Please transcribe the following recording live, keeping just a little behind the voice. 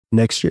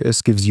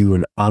Next.js gives you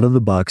an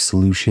out-of-the-box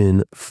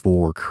solution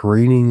for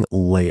creating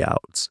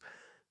layouts.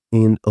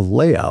 And a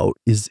layout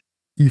is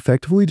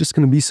effectively just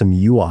going to be some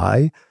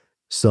UI,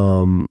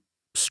 some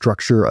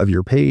structure of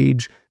your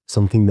page,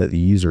 something that the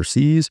user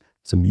sees,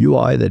 some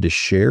UI that is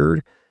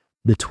shared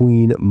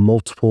between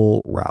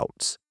multiple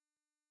routes.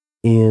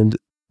 And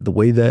the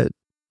way that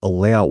a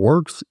layout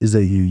works is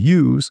that you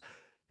use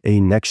a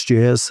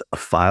Next.js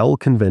file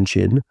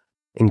convention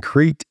and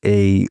create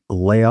a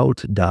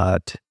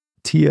layout.ts,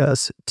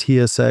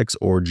 tsx,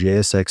 or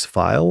jsx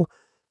file,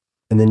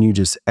 and then you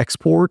just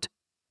export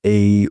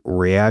a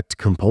React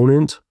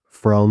component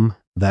from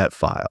that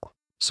file.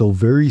 So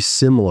very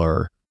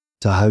similar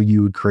to how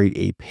you would create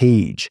a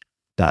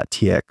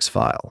page.tx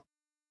file.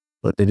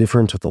 But the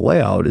difference with the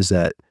layout is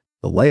that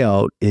the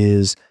layout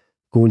is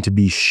going to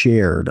be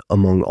shared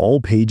among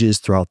all pages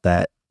throughout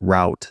that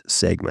route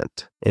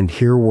segment. And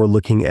here we're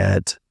looking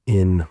at,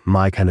 in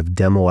my kind of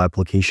demo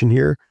application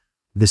here,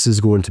 this is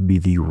going to be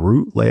the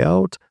root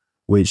layout,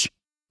 which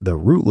the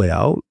root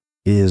layout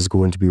is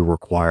going to be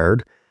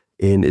required,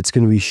 and it's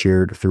going to be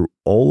shared through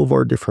all of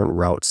our different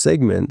route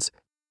segments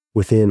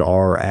within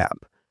our app.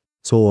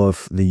 So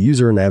if the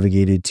user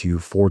navigated to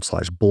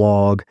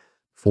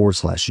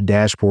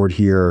 /blog/dashboard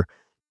here,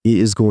 it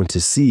is going to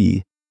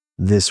see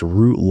this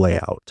root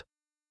layout.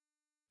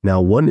 Now,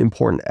 one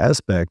important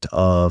aspect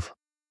of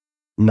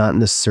not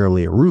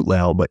necessarily a root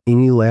layout, but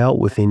any layout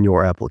within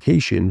your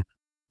application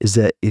is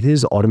that it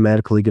is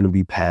automatically going to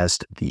be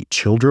passed the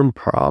children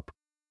prop,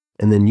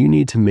 and then you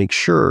need to make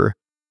sure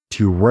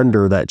to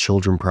render that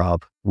children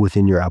prop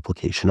within your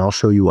application. I'll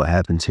show you what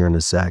happens here in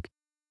a sec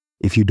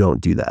if you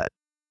don't do that.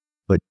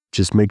 But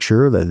just make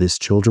sure that this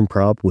children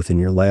prop within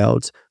your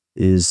layouts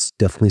is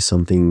definitely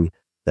something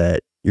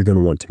that you're going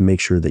to want to make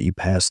sure that you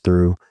pass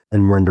through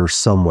and render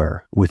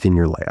somewhere within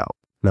your layout.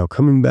 Now,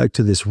 coming back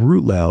to this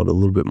root layout a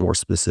little bit more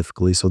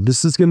specifically, so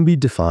this is going to be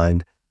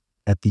defined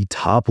at the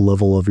top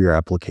level of your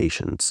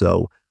application.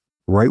 So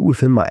right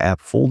within my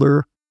app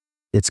folder,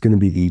 it's going to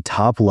be the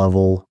top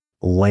level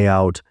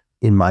layout.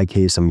 In my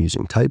case, I'm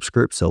using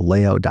TypeScript, so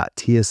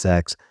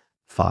layout.tsx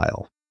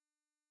file.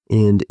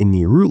 And in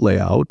the root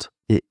layout,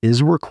 it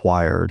is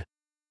required,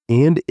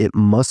 and it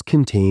must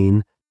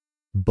contain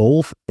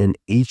both an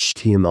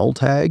HTML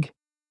tag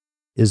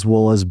as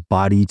well as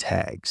body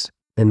tags.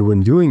 And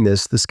when doing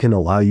this, this can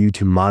allow you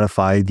to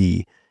modify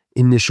the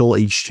initial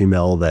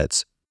HTML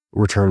that's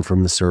returned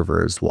from the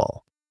server as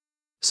well.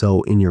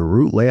 So in your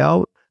root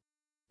layout,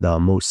 the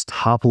most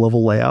top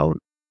level layout,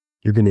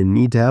 you're going to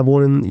need to have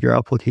one in your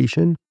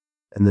application.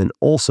 And then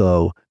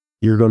also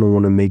you're going to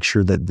want to make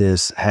sure that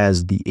this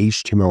has the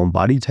HTML and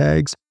body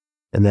tags,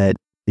 and that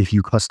if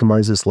you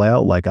customize this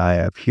layout like I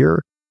have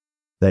here,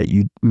 that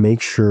you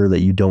make sure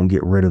that you don't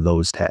get rid of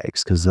those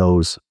tags, because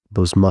those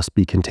must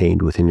be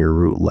contained within your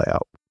root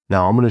layout.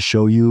 Now I'm going to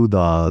show you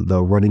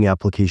the running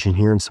application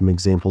here and some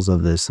examples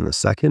of this in a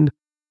second.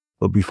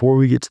 But before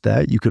we get to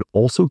that, you could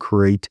also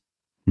create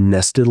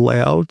nested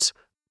layouts.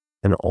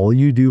 And all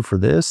you do for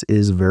this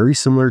is very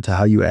similar to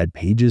how you add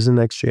pages in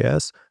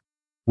Next.js.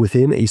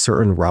 Within a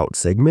certain route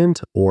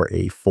segment or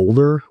a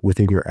folder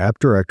within your app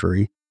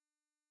directory,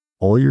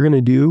 all you're going to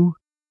do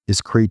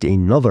is create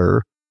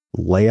another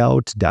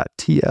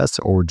layout.ts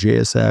or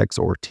JSX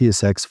or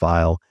TSX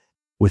file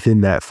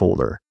within that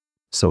folder.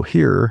 So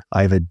here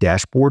I have a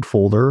dashboard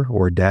folder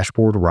or a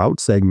dashboard route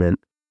segment,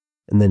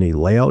 and then a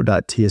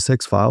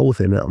layout.tsx file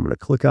within it. I'm going to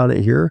click on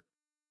it here.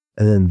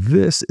 And then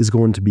this is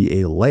going to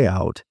be a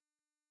layout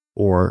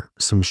or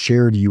some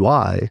shared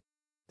UI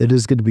that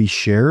is going to be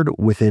shared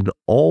within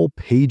all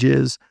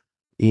pages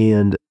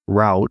and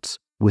routes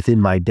within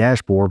my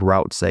dashboard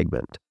route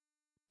segment.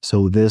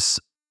 So this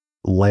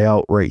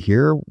layout right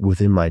here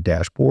within my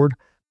dashboard,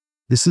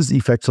 this is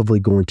effectively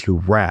going to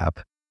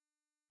wrap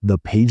the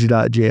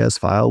page.js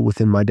file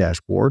within my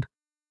dashboard,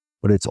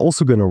 but it's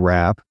also going to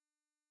wrap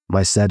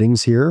my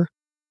settings here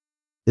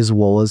as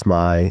well as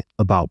my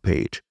about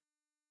page.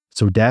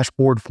 So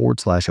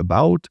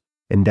dashboard/about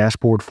and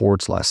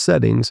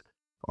dashboard/settings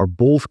are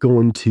both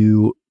going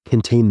to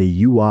contain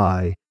the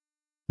UI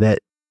that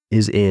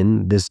is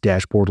in this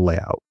dashboard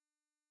layout,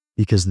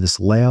 because this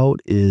layout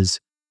is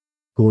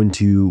going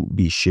to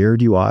be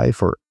shared UI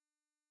for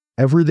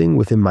everything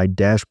within my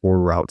dashboard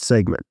route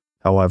segment.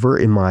 However,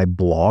 in my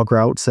blog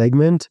route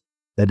segment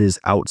that is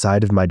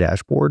outside of my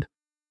dashboard,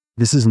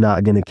 this is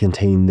not going to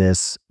contain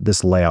this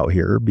layout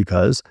here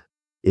because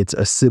it's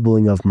a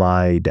sibling of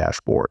my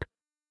dashboard.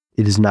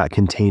 It is not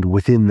contained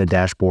within the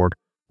dashboard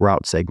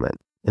route segment.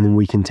 And then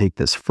we can take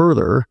this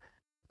further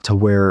to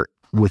where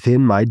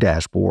within my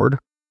dashboard,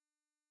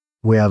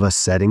 we have a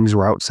settings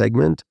route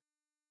segment.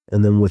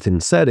 And then within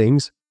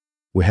settings,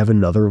 we have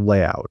another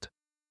layout.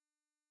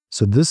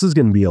 So this is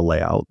going to be a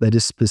layout that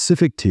is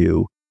specific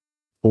to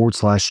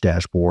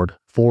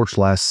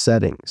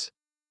 /dashboard/settings.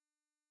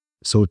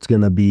 So it's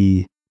going to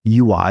be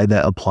UI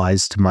that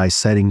applies to my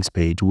settings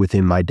page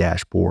within my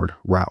dashboard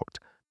route.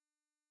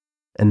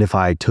 And if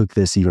I took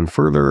this even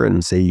further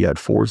and say you had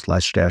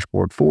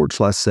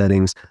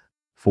 /dashboard/settings/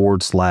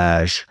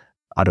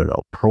 I don't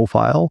know,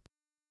 profile,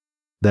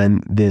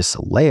 then this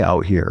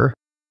layout here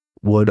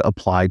would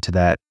apply to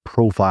that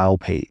profile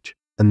page.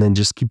 And then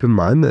just keep in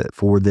mind that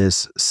for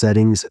this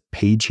settings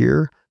page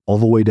here, all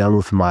the way down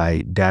with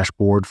my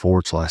dashboard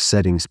 /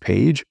 settings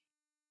page,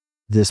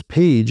 this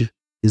page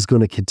is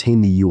going to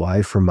contain the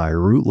UI for my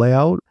route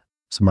layout.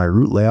 So my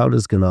route layout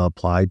is going to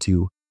apply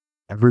to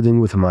everything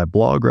within my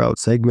blog route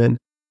segment,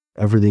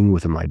 everything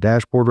within my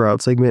dashboard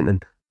route segment.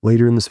 And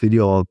later in this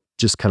video, I'll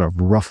just kind of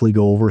roughly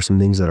go over some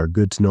things that are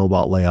good to know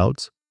about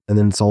layouts. And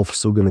then it's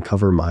also going to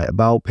cover my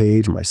about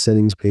page, my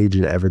settings page,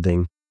 and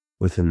everything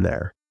within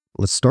there.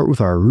 Let's start with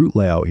our route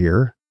layout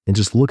here and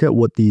just look at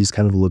what these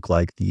kind of look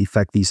like, the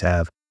effect these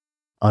have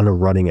on a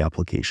running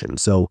application.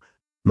 So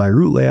my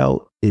route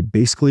layout, it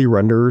basically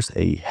renders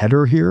a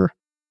header here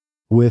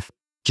with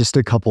just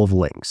a couple of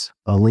links,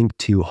 a link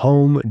to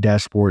home,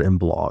 dashboard, and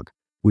blog.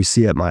 We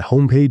see at my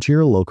home page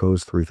here,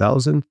 locos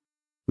 3000,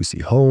 we see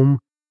home,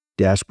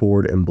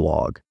 dashboard, and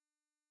blog.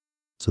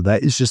 So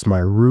that is just my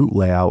route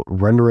layout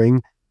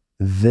rendering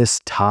this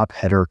top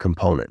header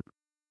component.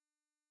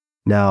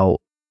 Now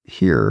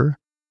here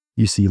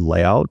you see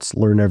layouts,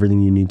 learn everything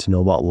you need to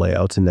know about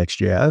layouts in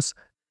Next.js.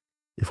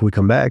 If we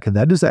come back,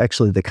 that is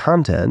actually the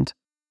content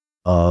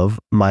of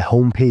my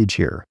home page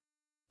here.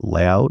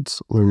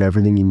 Layouts, learn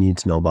everything you need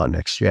to know about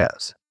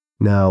Next.js.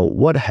 Now,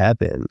 what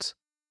happens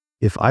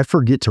if I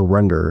forget to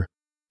render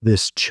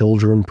this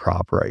children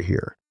prop right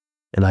here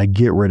and I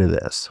get rid of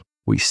this?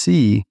 We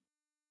see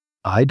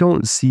I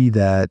don't see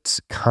that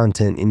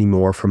content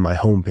anymore from my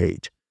home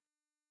page.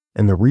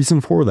 And the reason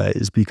for that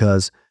is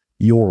because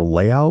your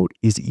layout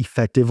is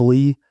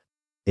effectively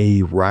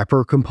a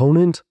wrapper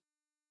component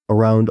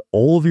around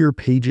all of your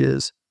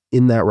pages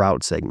in that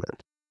route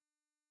segment.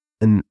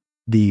 And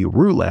the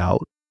route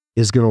layout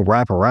is going to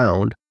wrap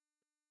around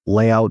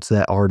layouts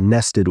that are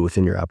nested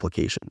within your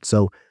application.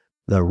 So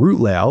the route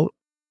layout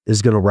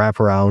is going to wrap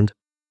around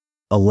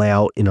a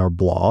layout in our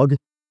blog.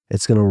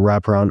 It's going to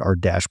wrap around our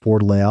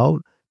dashboard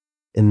layout.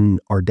 And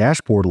our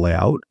dashboard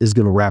layout is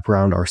going to wrap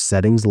around our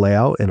settings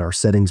layout and our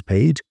settings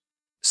page.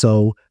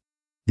 So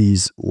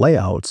these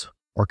layouts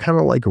are kind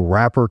of like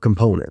wrapper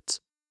components.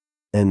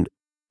 And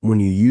when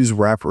you use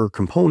wrapper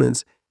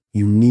components,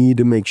 you need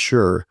to make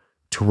sure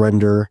to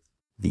render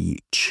the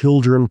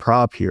children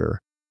prop here,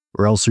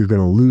 or else you're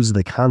going to lose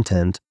the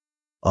content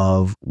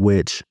of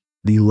which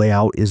the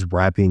layout is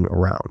wrapping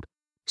around.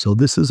 So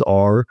this is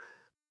our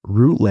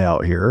route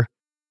layout here.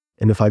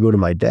 And if I go to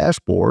my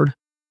dashboard,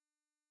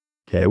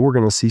 okay, we're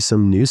going to see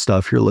some new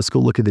stuff here. Let's go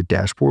look at the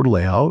dashboard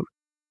layout.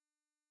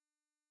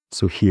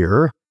 So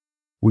here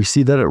we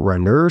see that it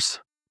renders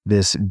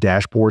this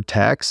dashboard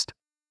text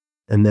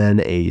and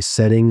then a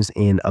settings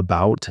and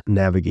about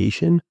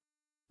navigation,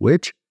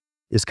 which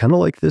is kind of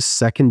like this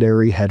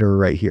secondary header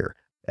right here.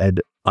 And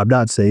I'm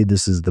not saying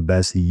this is the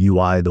best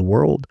UI in the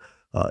world.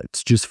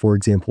 It's just for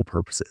example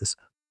purposes.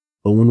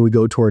 But when we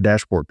go to our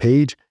dashboard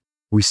page,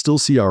 we still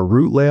see our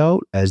route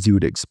layout as you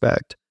would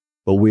expect,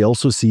 but we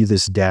also see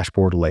this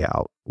dashboard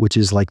layout, which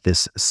is like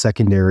this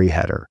secondary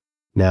header.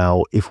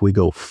 Now, if we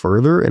go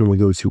further and we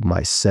go to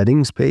my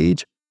settings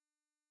page,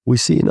 we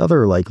see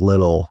another like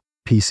little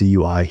piece of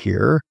UI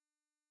here.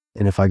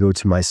 And if I go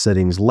to my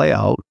settings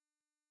layout,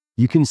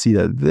 you can see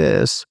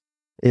that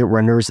it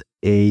renders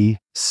a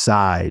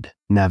side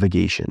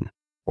navigation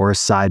or a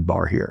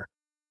sidebar here,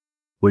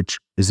 which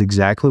is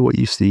exactly what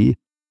you see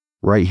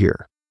right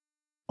here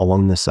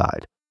along the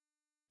side.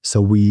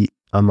 So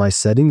on my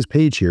settings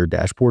page here,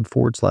 dashboard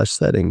 /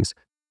 settings,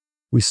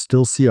 we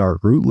still see our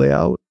route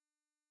layout.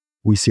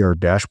 We see our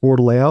dashboard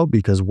layout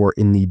because we're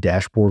in the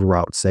dashboard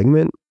route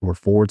segment. We're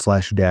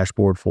 /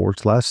 dashboard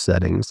 /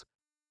 settings.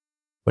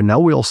 But now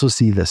we also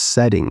see the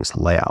settings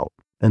layout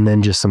and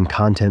then just some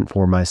content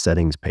for my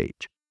settings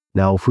page.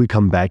 Now, if we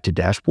come back to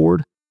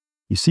dashboard,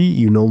 you see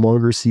you no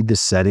longer see the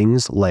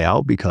settings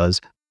layout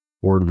because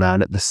we're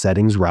not at the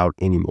settings route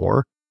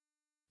anymore.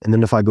 And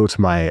then if I go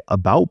to my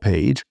about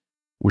page,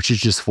 which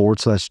is just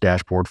 /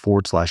 dashboard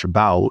 /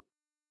 about,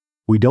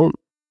 we don't,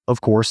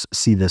 of course,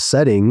 see the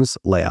settings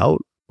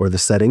layout or the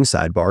settings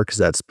sidebar because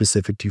that's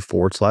specific to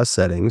 /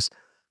 settings,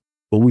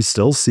 but we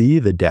still see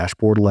the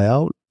dashboard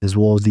layout as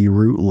well as the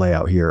route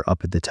layout here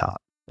up at the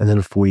top. And then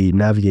if we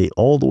navigate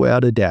all the way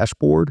out of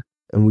dashboard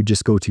and we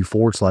just go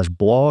to /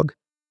 blog,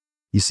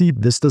 you see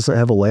this doesn't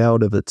have a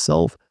layout of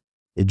itself.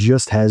 It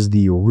just has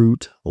the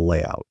route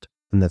layout.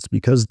 And that's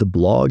because the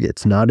blog,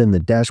 it's not in the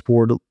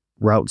dashboard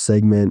route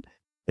segment.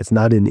 It's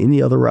not in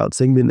any other route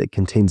segment that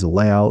contains a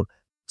layout.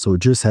 So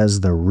it just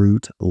has the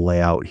route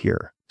layout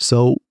here.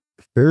 So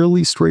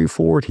fairly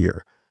straightforward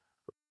here.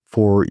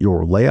 For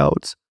your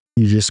layouts,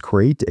 you just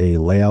create a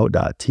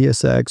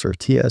layout.tsx or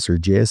ts or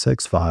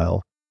jsx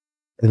file.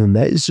 And then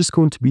that is just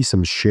going to be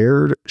some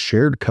shared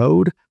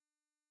code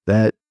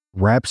that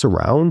wraps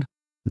around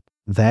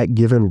that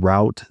given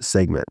route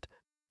segment.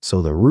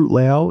 So the route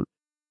layout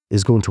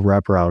is going to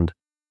wrap around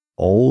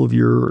all of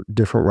your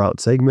different route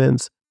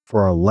segments.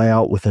 For our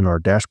layout within our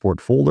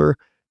dashboard folder,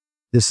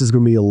 this is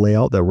going to be a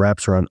layout that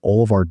wraps around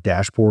all of our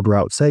dashboard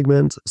route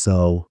segments.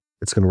 So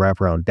it's going to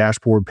wrap around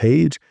dashboard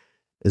page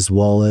as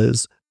well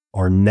as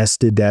are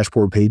nested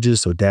dashboard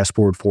pages. So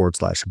dashboard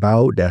 /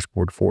 about,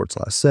 dashboard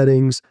 /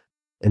 settings,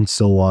 and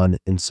so on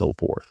and so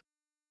forth.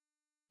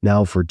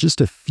 Now for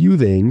just a few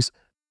things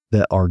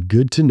that are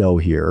good to know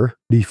here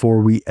before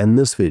we end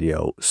this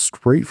video,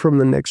 straight from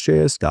the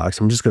Next.js docs,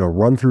 I'm just going to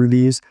run through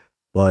these,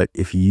 but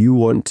if you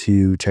want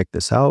to check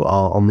this out,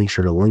 I'll make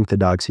sure to link the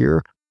docs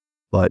here.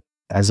 But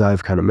as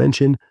I've kind of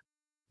mentioned,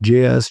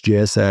 JS,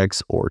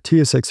 JSX, or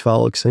TSX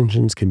file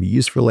extensions can be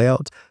used for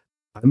layouts.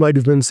 I might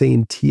have been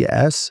saying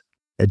TS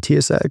and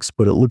TSX,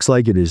 but it looks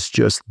like it is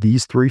just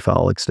these 3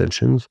 file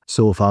extensions.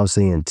 So if I was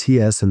saying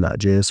TS and not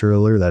JS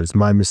earlier, that is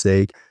my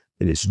mistake.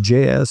 It is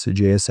JS,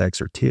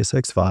 JSX, or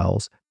TSX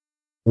files.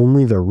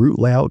 Only the root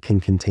layout can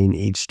contain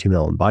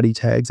HTML and body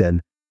tags,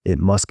 and it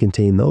must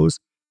contain those.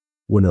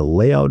 When a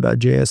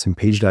layout.js and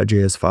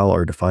page.js file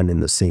are defined in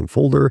the same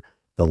folder,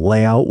 the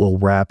layout will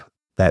wrap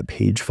that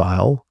page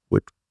file,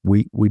 which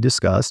we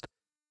discussed.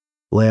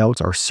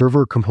 Layouts are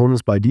server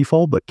components by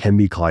default, but can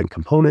be client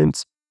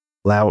components.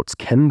 Layouts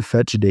can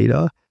fetch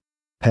data.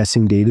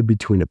 Passing data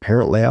between a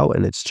parent layout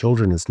and its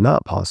children is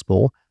not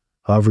possible.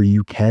 However,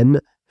 you can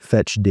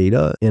fetch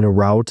data in a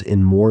route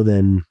in more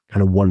than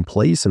kind of one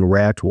place, and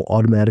React will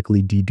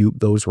automatically dedupe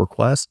those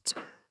requests.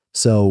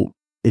 So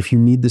if you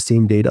need the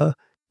same data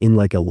in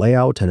like a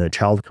layout and a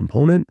child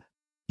component,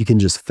 you can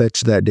just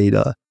fetch that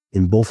data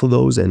in both of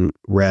those, and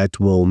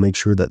React will make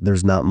sure that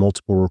there's not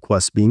multiple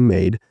requests being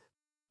made.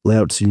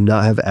 Layouts do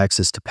not have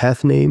access to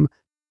path name,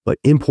 but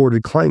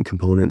imported client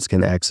components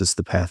can access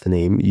the path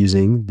name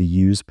using the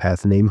use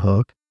path name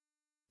hook.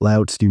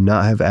 Layouts do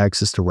not have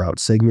access to route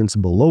segments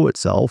below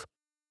itself.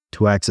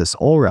 To access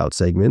all route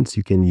segments,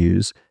 you can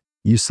use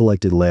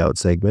selected layout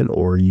segment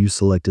or use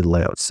selected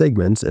layout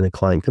segments in a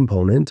client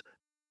component.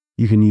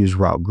 You can use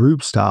route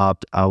groups to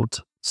opt out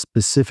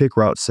specific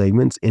route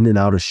segments in and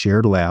out of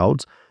shared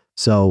layouts.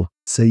 So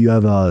say you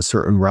have a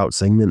certain route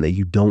segment that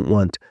you don't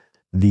want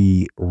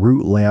the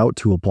root layout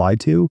to apply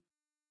to,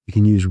 you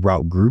can use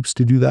route groups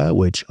to do that,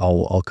 which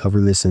I'll cover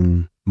this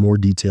in more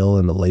detail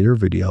in a later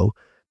video.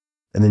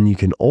 And then you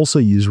can also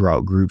use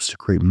route groups to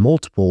create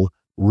multiple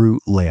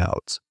root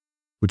layouts,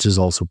 which is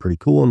also pretty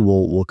cool, and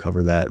we'll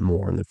cover that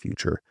more in the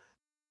future.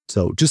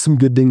 So just some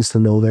good things to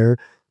know there,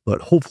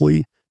 but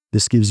hopefully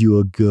this gives you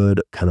a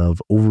good kind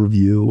of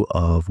overview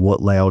of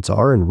what layouts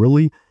are, and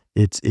really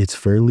it's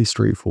fairly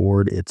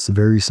straightforward. It's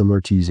very similar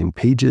to using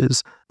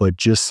pages, but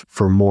just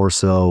for more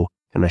so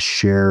kind of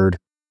shared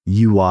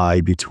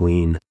UI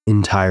between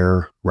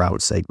entire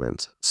route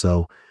segments.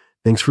 So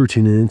thanks for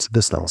tuning into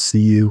this, and I'll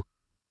see you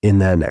in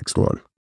that next one.